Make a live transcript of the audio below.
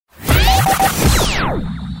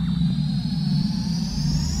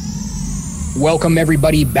Welcome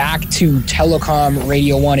everybody back to Telecom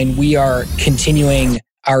Radio One, and we are continuing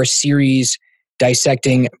our series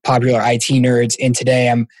dissecting popular IT nerds. And today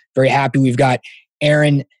I'm very happy we've got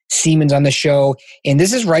Aaron Siemens on the show. And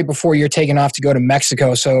this is right before you're taking off to go to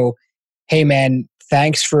Mexico. So, hey man,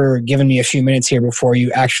 thanks for giving me a few minutes here before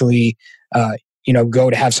you actually, go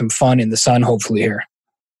to have some fun in the sun, hopefully here.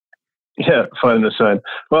 Yeah, fun in the sun.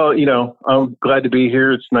 Well, I'm glad to be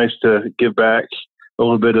here. It's nice to give back a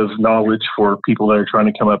little bit of knowledge for people that are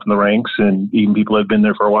trying to come up in the ranks and even people that have been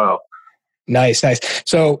there for a while. Nice.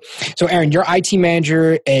 So Aaron, you're IT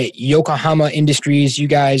manager at Yokohama Industries. You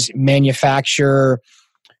guys manufacture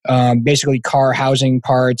basically car housing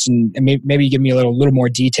parts, and maybe give me a little more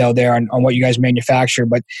detail there on what you guys manufacture.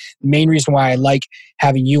 But the main reason why I like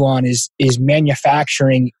having you on is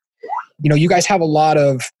manufacturing. You guys have a lot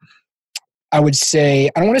of, I would say,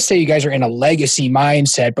 I don't want to say you guys are in a legacy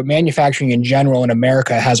mindset, but manufacturing in general in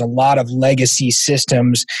America has a lot of legacy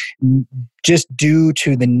systems just due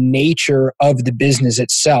to the nature of the business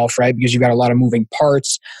itself, right? Because you've got a lot of moving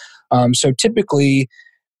parts. So typically,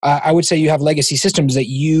 I would say you have legacy systems that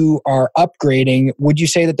you are upgrading. Would you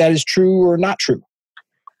say that is true or not true?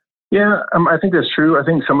 Yeah, I think that's true. I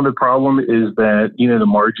think some of the problem is that, the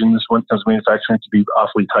margins when it comes to manufacturing to be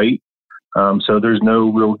awfully tight. So there's no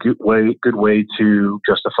real good way to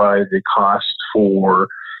justify the cost for,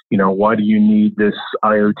 why do you need this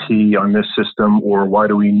IoT on this system, or why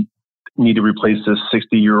do we need to replace this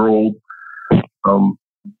 60-year-old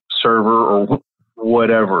server or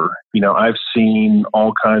whatever. I've seen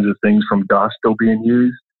all kinds of things from DOS still being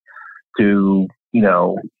used to,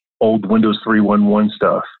 old Windows 3.1.1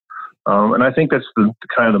 stuff. And I think that's the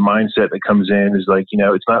kind of the mindset that comes in is like,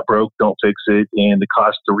 it's not broke, don't fix it. And the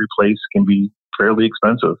cost to replace can be fairly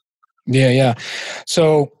expensive. Yeah.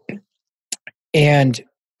 So, and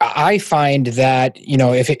I find that,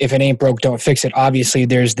 if it ain't broke, don't fix it. Obviously,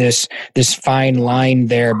 there's this fine line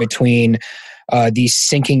there between these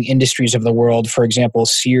sinking industries of the world, for example,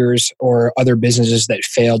 Sears or other businesses that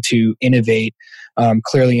fail to innovate.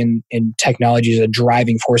 Clearly in technology is a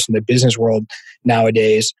driving force in the business world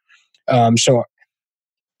nowadays.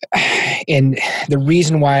 And the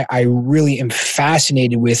reason why I really am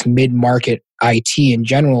fascinated with mid-market IT in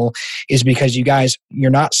general is because you guys,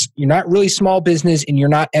 you're not really small business and you're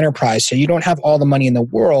not enterprise. So you don't have all the money in the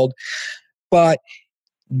world, but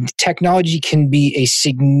technology can be a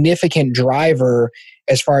significant driver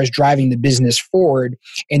as far as driving the business forward.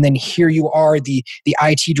 And then here you are, the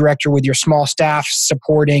IT director with your small staff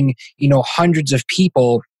supporting, hundreds of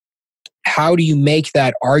people. How do you make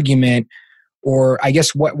that argument? Or I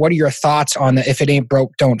guess what are your thoughts on the if it ain't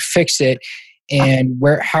broke, don't fix it? And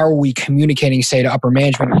how are we communicating, say, to upper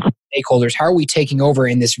management stakeholders? How are we taking over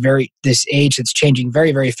in this age that's changing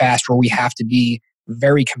very, very fast, where we have to be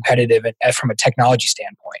very competitive from a technology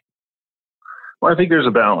standpoint? Well, I think there's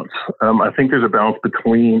a balance. I think there's a balance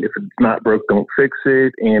between if it's not broke, don't fix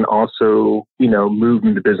it, and also,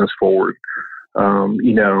 moving the business forward.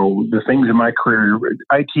 The things in my career,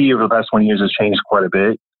 IT over the last 20 years has changed quite a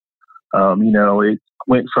bit. It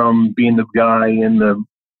went from being the guy in the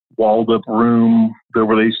walled up room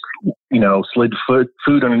where they, slid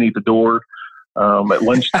food underneath the door at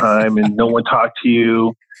lunchtime and no one talked to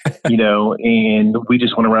you, and we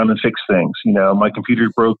just went around and fixed things. My computer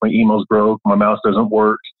broke, my emails broke, my mouse doesn't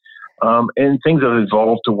work. And things have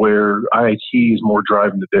evolved to where IT is more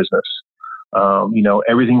driving the business.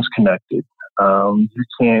 Everything's connected. I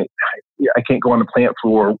can't go on the plant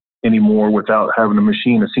floor anymore without having a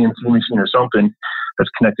machine, a CNC machine or something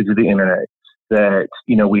that's connected to the internet. That,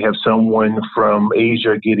 we have someone from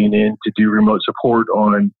Asia getting in to do remote support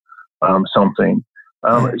on something.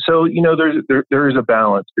 So, there is a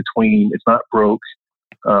balance between it's not broke,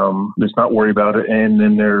 let's not worry about it, and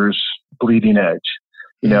then there's bleeding edge.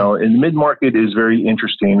 And the mid-market is very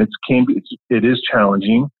interesting. It is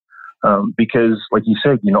challenging because, like you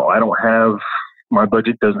said, I don't have, my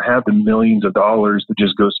budget doesn't have the millions of dollars to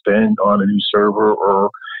just go spend on a new server or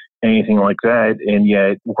anything like that. And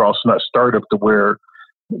yet we're also not startup to where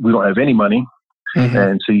we don't have any money. Mm-hmm.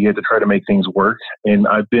 And so you have to try to make things work. And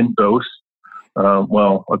I've been both. I've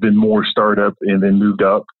been more startup and then moved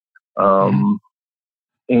up. And,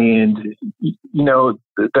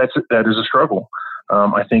 that is a struggle.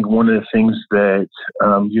 I think one of the things that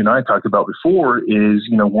you and I talked about before is,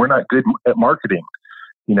 we're not good at marketing.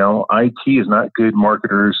 IT is not good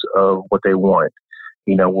marketers of what they want.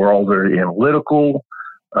 We're all very analytical.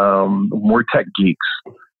 We're tech geeks,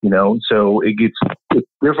 so it's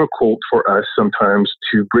difficult for us sometimes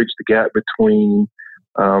to bridge the gap between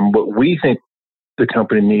what we think the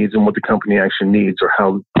company needs and what the company actually needs, or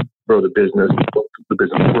how to grow the business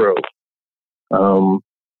grow.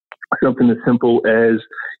 Something as simple as,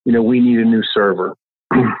 we need a new server.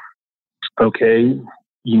 Okay.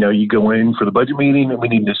 You go in for the budget meeting and we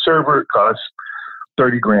need a new server. It costs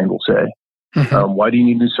 $30,000, we'll say. Mm-hmm. Why do you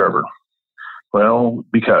need a new server? Well,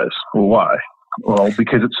 because. Well, why? Well,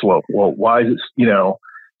 because it's slow. Well, why is it,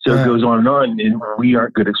 so it goes on, and we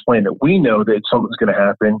aren't good at explaining it. We know that something's going to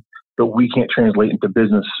happen, but we can't translate into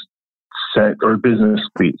business business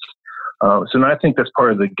speak. So I think that's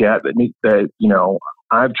part of the gap that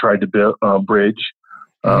I've tried to bridge.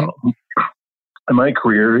 In my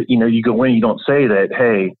career, you go in, you don't say that,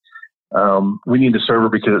 hey, we need a server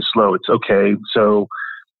because it's slow. It's okay. So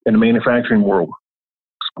in the manufacturing world,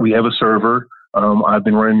 we have a server. I've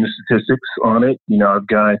been running the statistics on it. I've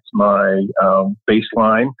got my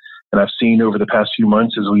baseline, and I've seen over the past few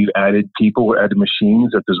months as we've added people or added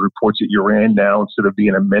machines that those reports that you ran now, instead of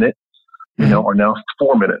being a minute, are now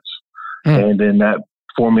 4 minutes. And then that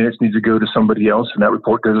 4 minutes needs to go to somebody else, and that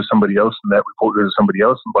report goes to somebody else, and that report goes to somebody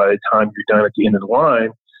else. And by the time you're done at the end of the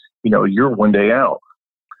line, you're 1 day out.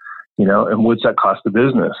 And what's that cost the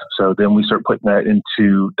business? So then we start putting that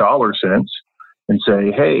into dollar cents and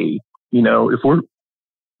say, hey, if we're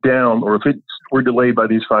down, or if we're delayed by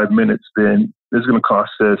these 5 minutes, then this is going to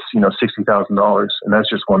cost us, $60,000, and that's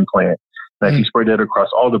just one plant. And if you spread that across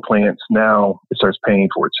all the plants, now it starts paying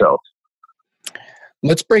for itself.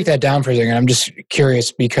 Let's break that down for a second. I'm just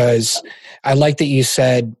curious because I like that you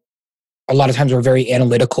said a lot of times we're very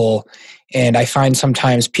analytical, and I find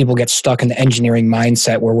sometimes people get stuck in the engineering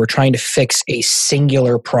mindset where we're trying to fix a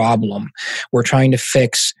singular problem. We're trying to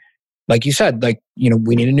fix, like you said,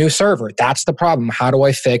 we need a new server. That's the problem. How do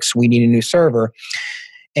I fix? We need a new server.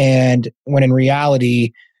 And when in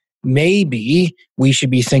reality, maybe we should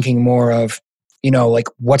be thinking more of,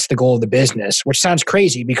 what's the goal of the business? Which sounds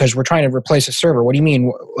crazy because we're trying to replace a server. What do you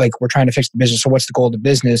mean? We're trying to fix the business. So what's the goal of the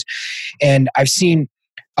business? And I've seen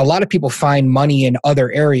a lot of people find money in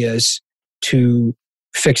other areas to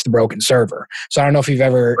fix the broken server. So I don't know if you've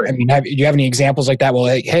ever, do you have any examples like that? Well,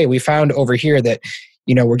 hey, we found over here that,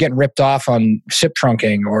 we're getting ripped off on SIP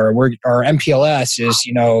trunking, or our MPLS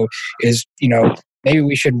is maybe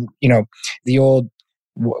we should, the old,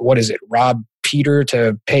 what is it? Rob Peter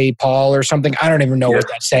to pay Paul or something. I don't even know what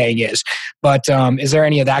that saying is, but is there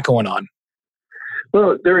any of that going on?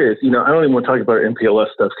 Well, there is. I don't even want to talk about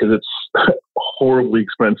MPLS stuff because it's horribly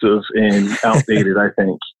expensive and outdated, I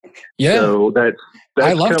think. Yeah. So that's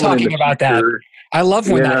I love talking about that. I love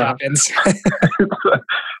when that happens.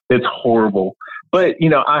 It's horrible. But,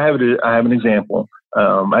 I have an example.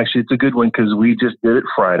 Actually, it's a good one because we just did it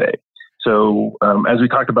Friday. So as we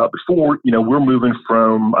talked about before, we're moving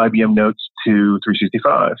from IBM Notes to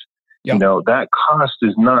 365. Yep. That cost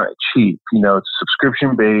is not cheap. It's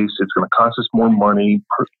subscription based. It's going to cost us more money.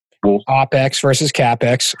 OpEx versus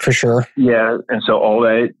CapEx for sure. Yeah. And so all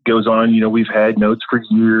that goes on. We've had Notes for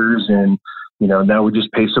years, and, now we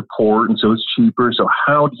just pay support. And so it's cheaper. So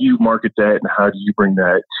how do you market that? And how do you bring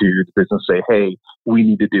that to the business? Say, hey, we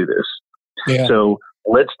need to do this. Yeah. So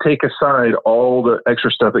let's take aside all the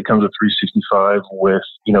extra stuff that comes with 365 with,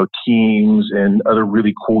 Teams and other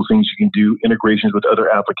really cool things you can do, integrations with other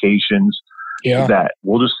applications. Yeah. That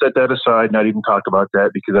we'll just set that aside, not even talk about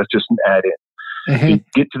that because that's just an add-in. Mm-hmm. To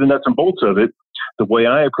get to the nuts and bolts of it, the way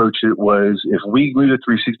I approach it was if we move to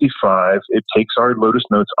 365, it takes our Lotus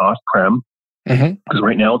Notes off-prem because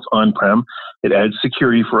right now it's on-prem. It adds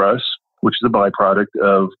security for us, which is a byproduct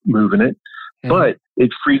of moving it, but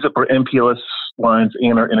it frees up our MPLS lines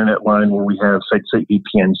and our internet line where we have site-to-site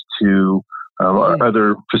VPNs to our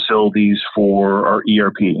other facilities for our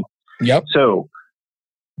ERP. Yep. So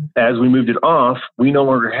as we moved it off, we no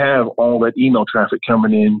longer have all that email traffic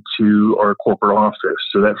coming into our corporate office.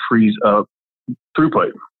 So that frees up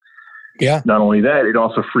throughput. Yeah. Not only that, it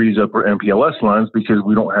also frees up our MPLS lines because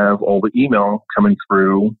we don't have all the email coming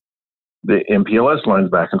through the MPLS lines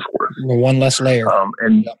back and forth. One less layer.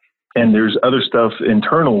 And there's other stuff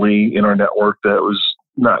internally in our network that was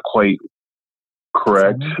not quite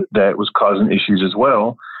correct that was causing issues as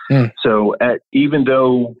well. So even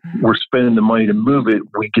though we're spending the money to move it,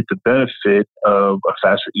 we get the benefit of a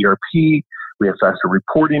faster ERP. We have faster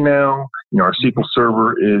reporting now. Our SQL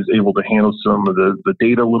server is able to handle some of the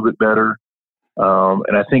data a little bit better.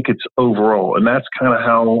 And I think it's overall, and that's kind of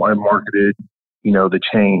how I marketed, the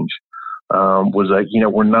change. Was like,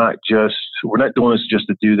 we're not doing this just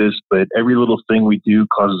to do this, but every little thing we do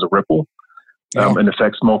causes a ripple and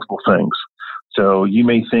affects multiple things. So you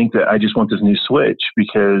may think that I just want this new switch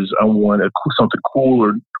because I want something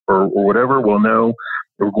cool or whatever. Well, no,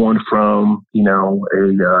 we're going from,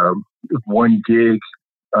 a 1 gig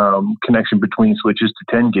connection between switches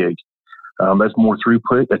to 10 gig. That's more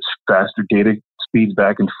throughput. That's faster data speeds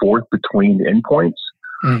back and forth between the endpoints.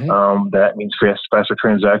 That means faster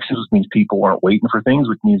transactions, which means people aren't waiting for things,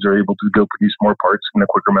 which means they're able to go produce more parts in a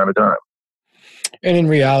quicker amount of time. And in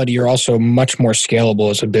reality, you're also much more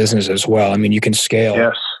scalable as a business as well. I mean, you can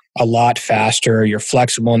scale a lot faster. You're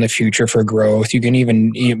flexible in the future for growth. You can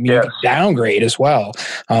even you can downgrade as well.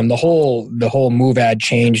 The whole move, add,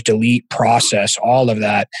 change, delete process, all of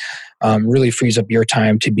that really frees up your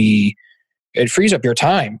time it frees up your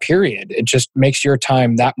time, period. It just makes your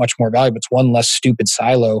time that much more valuable. It's one less stupid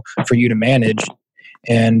silo for you to manage.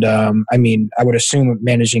 And I mean, I would assume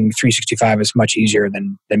managing 365 is much easier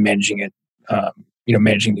than managing it,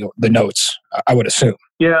 managing the notes, I would assume.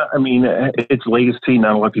 Yeah, I mean, it's legacy.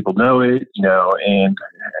 Not a lot of people know it, and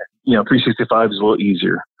 365 is a little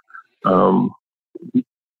easier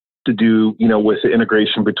to do, with the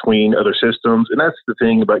integration between other systems. And that's the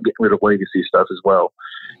thing about getting rid of legacy stuff as well,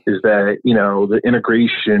 is that, the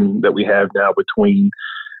integration that we have now between,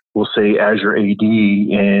 we'll say, Azure AD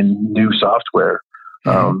and new software.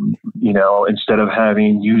 Instead of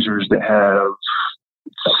having users that have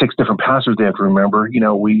 6 different passwords they have to remember,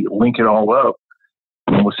 we link it all up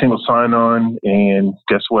with single sign-on, and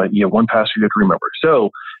guess what? You have one password you have to remember. So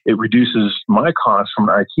it reduces my cost from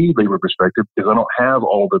an IT labor perspective, because I don't have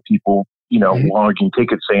all the people, logging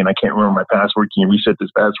tickets saying, I can't remember my password. Can you reset this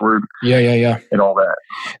password? Yeah. And all that.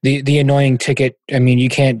 The annoying ticket. I mean, you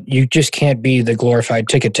just can't be the glorified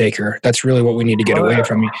ticket taker. That's really what we need to get away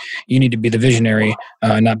from. You need to be the visionary,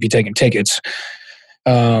 not be taking tickets.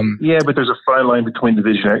 But there's a fine line between the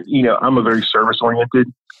visionary. I'm a very service-oriented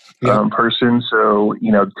person. So,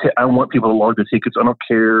 I want people to log the tickets. I don't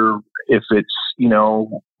care if it's,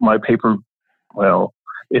 my paper,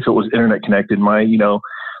 if it was internet connected, my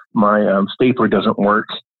stapler doesn't work.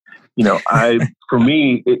 For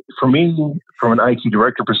me, from an IT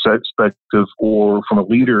director perspective, or from a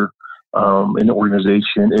leader in the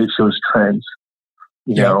organization, it shows trends.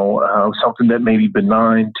 Something that may be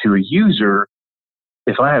benign to a user,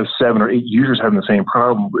 if I have 7 or 8 users having the same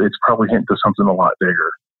problem, it's probably hinting to something a lot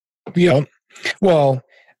bigger. Yeah. Well,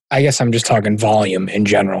 I guess I'm just talking volume in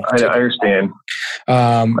general. I understand.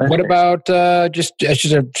 What about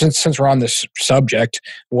since we're on this subject,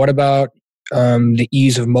 what about the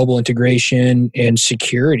ease of mobile integration and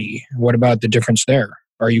security? What about the difference there?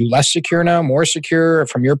 Are you less secure now, more secure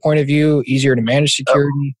from your point of view, easier to manage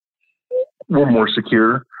security? We're more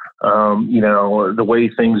secure. The way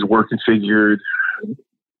things were configured,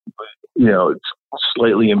 it's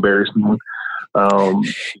slightly embarrassing.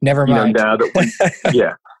 Never mind.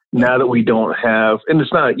 Now that we don't have, and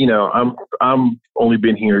it's not, I'm only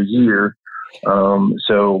been here a year.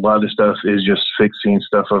 So a lot of the stuff is just fixing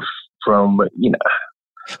stuff from, well,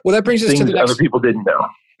 that brings us to the next, other people didn't know.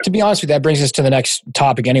 To be honest with you, that brings us to the next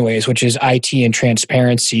topic anyways, which is IT and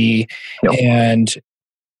transparency. Yep. And,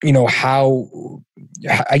 how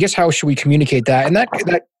should we communicate that? And that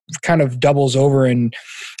kind of doubles over into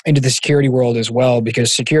the security world as well,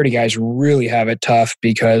 because security guys really have it tough,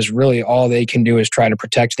 because really all they can do is try to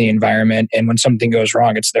protect the environment. And when something goes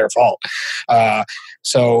wrong, it's their fault.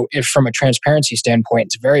 So if from a transparency standpoint,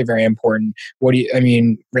 it's very, very important. How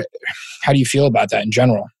do you feel about that in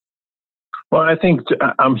general? Well, I think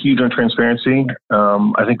I'm huge on transparency.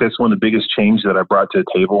 I think that's one of the biggest changes that I brought to the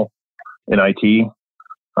table in IT,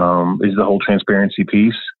 is the whole transparency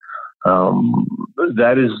piece.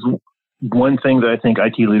 That is one thing that I think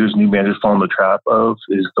IT leaders and new managers fall in the trap of,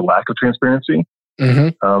 is the lack of transparency.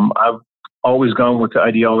 I've always gone with the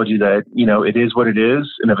ideology that, it is what it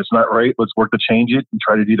is. And if it's not right, let's work to change it and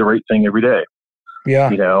try to do the right thing every day. Yeah.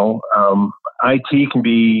 IT can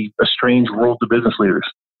be a strange world to business leaders.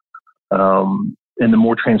 And the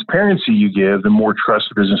more transparency you give, the more trust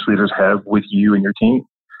the business leaders have with you and your team.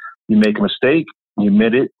 You make a mistake, you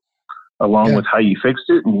admit it, along with how you fixed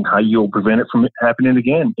it and how you'll prevent it from happening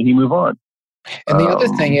again, and you move on. And the other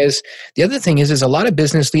thing is a lot of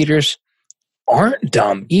business leaders aren't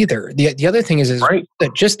dumb either. The other thing is right.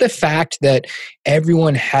 that just the fact that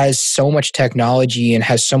everyone has so much technology and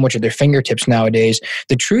has so much at their fingertips nowadays,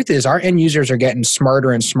 the truth is our end users are getting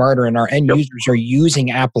smarter and smarter, and our end users are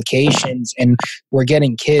using applications, and we're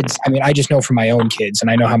getting kids. I mean, I just know from my own kids,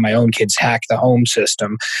 and I know how my own kids hack the home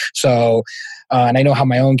system. So, and I know how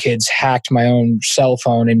my own kids hacked my own cell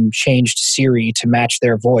phone and changed Siri to match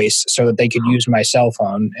their voice so that they could use my cell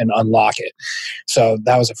phone and unlock it. So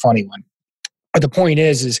that was a funny one. But the point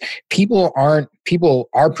is people are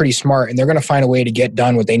pretty smart, and they're going to find a way to get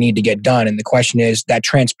done what they need to get done. And the question is that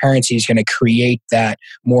transparency is going to create that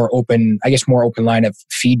more open line of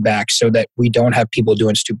feedback, so that we don't have people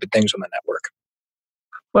doing stupid things on the network.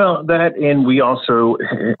 Well, that, and we also,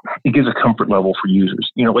 it gives a comfort level for users.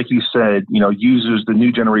 Like you said, users, the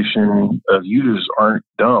new generation of users aren't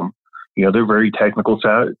dumb. They're very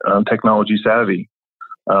technology savvy.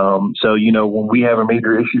 So, when we have a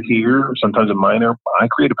major issue here, sometimes a minor, I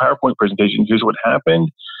create a PowerPoint presentation. Here's what happened.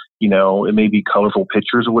 It may be colorful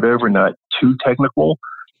pictures or whatever, not too technical,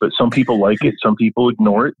 but some people like it. Some people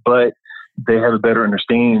ignore it, but they have a better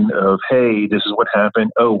understanding of, hey, this is what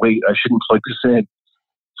happened. Oh, wait, I shouldn't plug this in.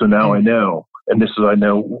 So now I know, and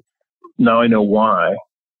now I know why.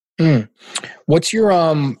 What's your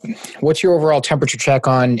overall temperature check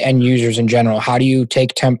on end users in general? How do you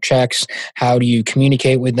take temp checks? How do you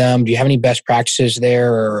communicate with them? Do you have any best practices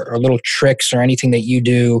there, or little tricks or anything that you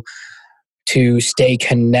do to stay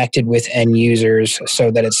connected with end users so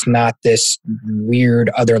that it's not this weird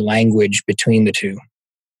other language between the two?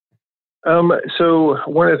 So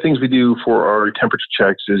one of the things we do for our temperature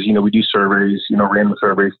checks is, we do surveys, random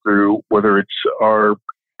surveys through whether it's our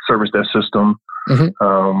service desk system,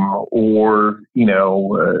 or,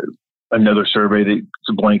 another survey that's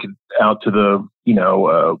a blanket out to the,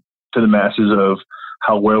 to the masses of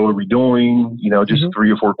how well are we doing, just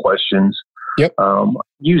 3 or 4 questions. Yep.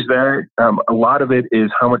 Use that. A lot of it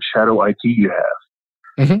is how much shadow IT you have.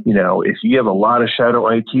 If you have a lot of shadow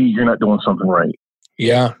IT, you're not doing something right.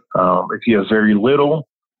 Yeah. If you have very little,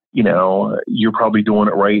 you're probably doing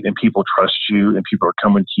it right, and people trust you, and people are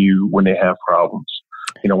coming to you when they have problems.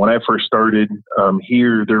 When I first started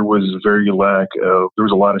here, there was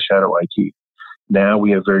a lot of shadow IT. Now we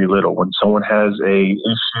have very little. When someone has a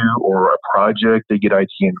issue or a project, they get IT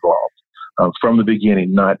involved from the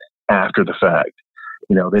beginning, not after the fact.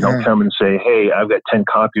 They don't come and say, hey, I've got 10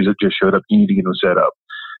 copies that just showed up. You need to get them set up.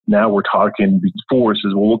 Now we're talking before. It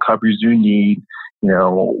says, well, what copies do you need?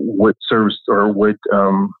 What service or what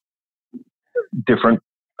different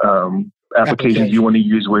applications you want to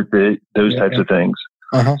use with it, those types of things.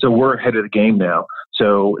 So we're ahead of the game now.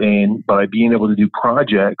 So, and by being able to do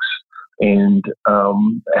projects and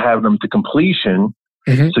have them to completion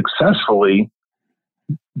successfully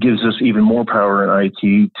gives us even more power in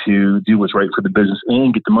IT to do what's right for the business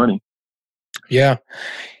and get the money. Yeah.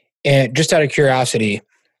 And just out of curiosity,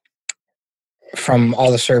 from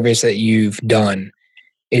all the surveys that you've done,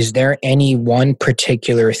 is there any one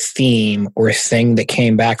particular theme or thing that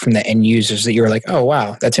came back from the end users that you were like, oh,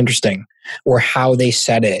 wow, that's interesting? Or how they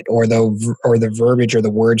said it, or the verbiage or the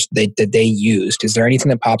words that they used? Is there anything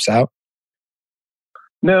that pops out?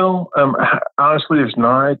 No, honestly, there's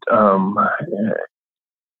not.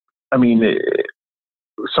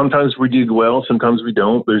 Sometimes we do well, sometimes we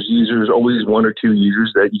don't. There's always 1 or 2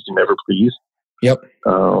 users that you can never please. Yep.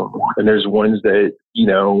 And there's ones that,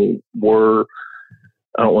 were,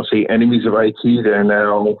 I don't want to say enemies of IT. They're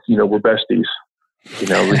now, we're besties,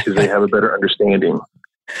 because they have a better understanding,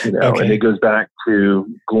 Okay. And it goes back to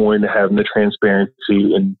going to having the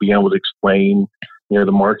transparency and being able to explain, the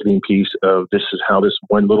marketing piece of this is how this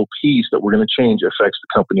one little piece that we're going to change affects the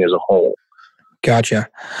company as a whole. Gotcha.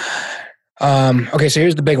 Okay, so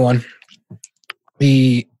here's the big one.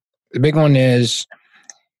 The big one is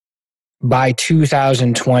by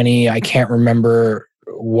 2020, I can't remember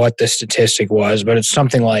what the statistic was, but it's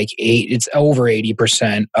something like it's over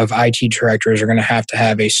 80% of IT directors are going to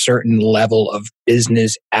have a certain level of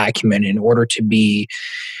business acumen in order to be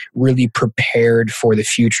really prepared for the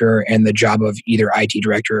future and the job of either IT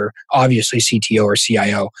director, obviously CTO or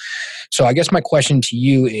CIO. So I guess my question to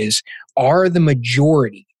you is, are the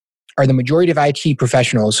majority of IT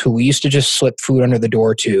professionals who we used to just slip food under the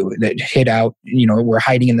door to, that hid out, were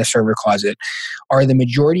hiding in the server closet, are the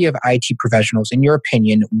majority of IT professionals, in your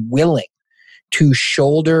opinion, willing to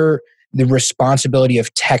shoulder the responsibility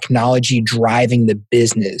of technology driving the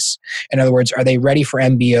business? In other words, are they ready for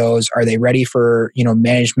MBOs? Are they ready for,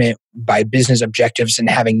 management by business objectives and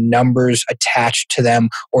having numbers attached to them?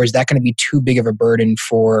 Or is that going to be too big of a burden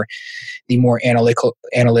for the more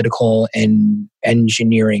analytical and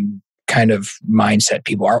engineering kind of mindset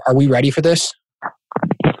people? Are we ready for this?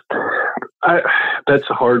 That's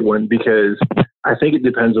a hard one, because I think it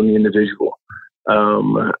depends on the individual.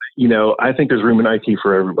 I think there's room in IT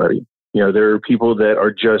for everybody. There are people that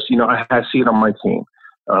are just, I see it on my team.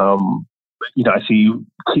 I see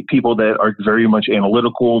people that are very much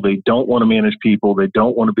analytical. They don't want to manage people. They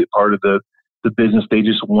don't want to be part of the business. They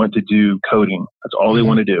just want to do coding. That's all they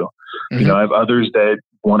want to do. I have others that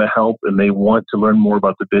want to help, and they want to learn more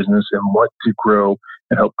about the business and want to grow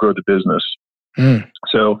and help grow the business.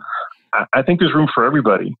 So I think there's room for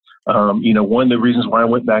everybody. One of the reasons why I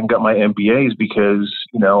went back and got my MBA is because,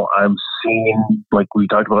 I'm seeing, like we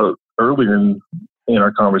talked about earlier in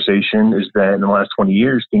our conversation, is that in the last 20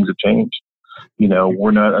 years, things have changed.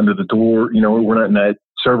 We're not under the door. We're not in that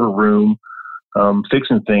server room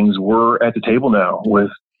fixing things. We're at the table now with,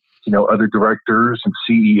 other directors and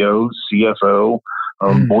CEOs, CFO,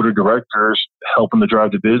 board of directors helping to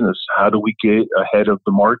drive the business. How do we get ahead of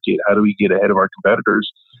the market? How do we get ahead of our competitors?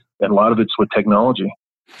 And a lot of it's with technology.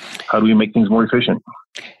 How do we make things more efficient?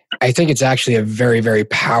 I think it's actually a very, very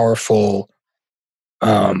powerful,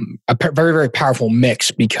 very, very powerful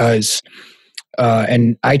mix because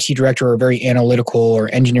an IT director or a very analytical or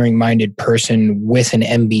engineering-minded person with an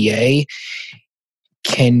MBA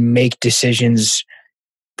can make decisions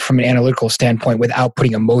from an analytical standpoint without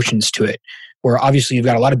putting emotions to it. Where obviously you've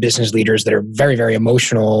got a lot of business leaders that are very, very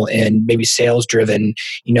emotional and maybe sales driven,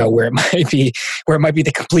 where it might be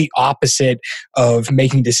the complete opposite of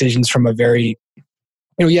making decisions from a very,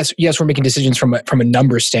 yes, we're making decisions from a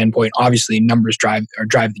numbers standpoint. Obviously, numbers drive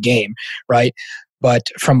the game, right? But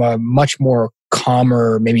from a much more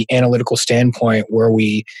calmer, maybe analytical standpoint, where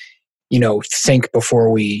we, think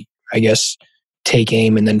before we, I guess, take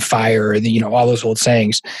aim and then fire, all those old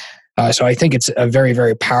sayings. So I think it's a very,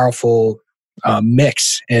 very powerful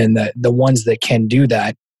mix, and the ones that can do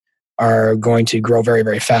that are going to grow very,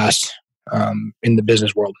 very fast in the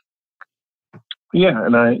business world. Yeah,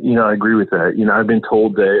 and I agree with that. I've been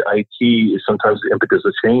told that IT is sometimes the impetus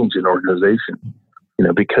of change in organization.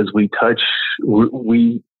 Because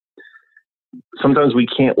sometimes we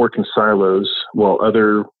can't work in silos while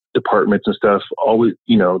other departments and stuff always,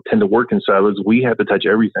 tend to work in silos. We have to touch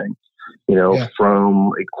everything,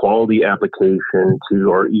 from a quality application to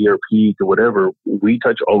our ERP to whatever. We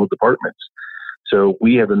touch all the departments. So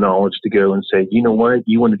we have the knowledge to go and say, you know what,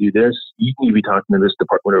 you want to do this, you need to be talking to this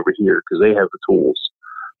department over here because they have the tools.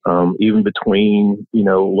 Even between,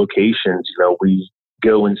 locations, we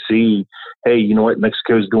go and see, hey, you know what,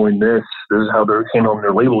 Mexico's doing this. This is how they're handling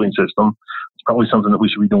their labeling system. It's probably something that we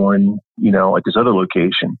should be doing, at this other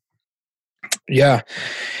location. Yeah.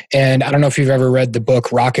 And I don't know if you've ever read the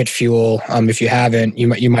book Rocket Fuel. If you haven't,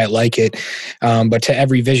 you might like it. But to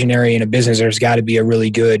every visionary in a business, there's got to be a really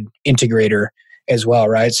good integrator as well,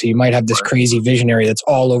 right? So you might have this crazy visionary that's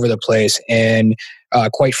all over the place. And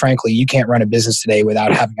quite frankly, you can't run a business today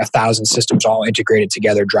without having 1,000 systems all integrated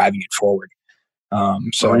together, driving it forward.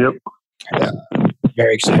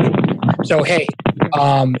 Very excited. So, hey,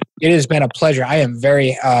 it has been a pleasure. I am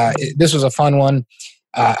very, this was a fun one.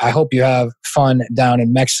 I hope you have fun down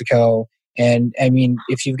in Mexico. And I mean,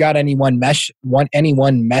 if you've got any one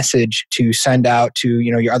message to send out to,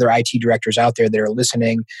 your other IT directors out there that are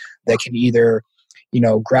listening, that can either,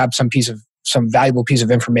 grab some valuable piece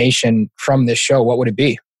of information from this show, what would it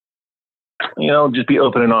be? Just be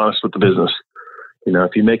open and honest with the business.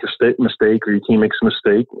 If you make a mistake or your team makes a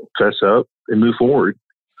mistake, fess up and move forward.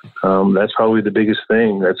 That's probably the biggest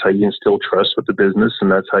thing. That's how you instill trust with the business,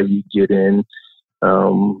 and that's how you get in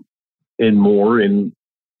more and,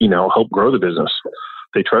 help grow the business.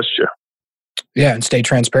 They trust you. Yeah, and stay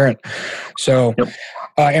transparent. So,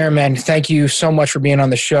 Aaron, man, thank you so much for being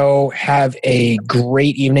on the show. Have a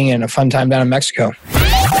great evening and a fun time down in Mexico.